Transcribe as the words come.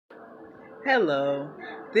Hello,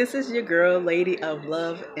 this is your girl, Lady of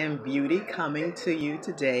Love and Beauty, coming to you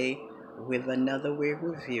today with another wig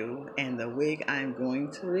review. And the wig I'm going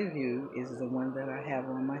to review is the one that I have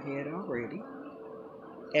on my head already.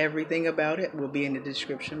 Everything about it will be in the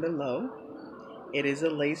description below. It is a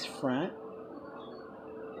lace front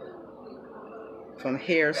from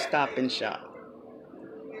Hair Stop and Shop.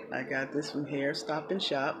 I got this from Hair Stop and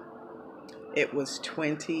Shop. It was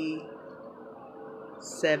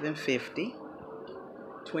 $27.50.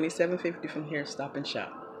 $27.50 from Hair Stop and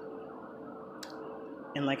Shop.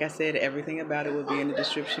 And like I said, everything about it will be in the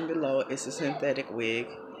description below. It's a synthetic wig.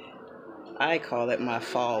 I call it my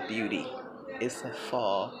fall beauty. It's a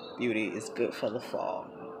fall beauty. It's good for the fall.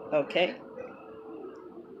 Okay?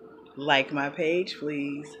 Like my page,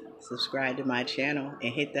 please. Subscribe to my channel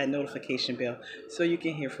and hit that notification bell so you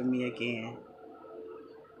can hear from me again.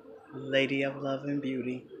 Lady of Love and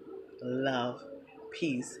Beauty. Love,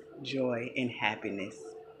 peace, joy, and happiness.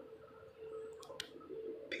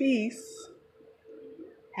 Peace.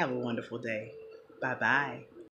 Have a wonderful day. Bye bye.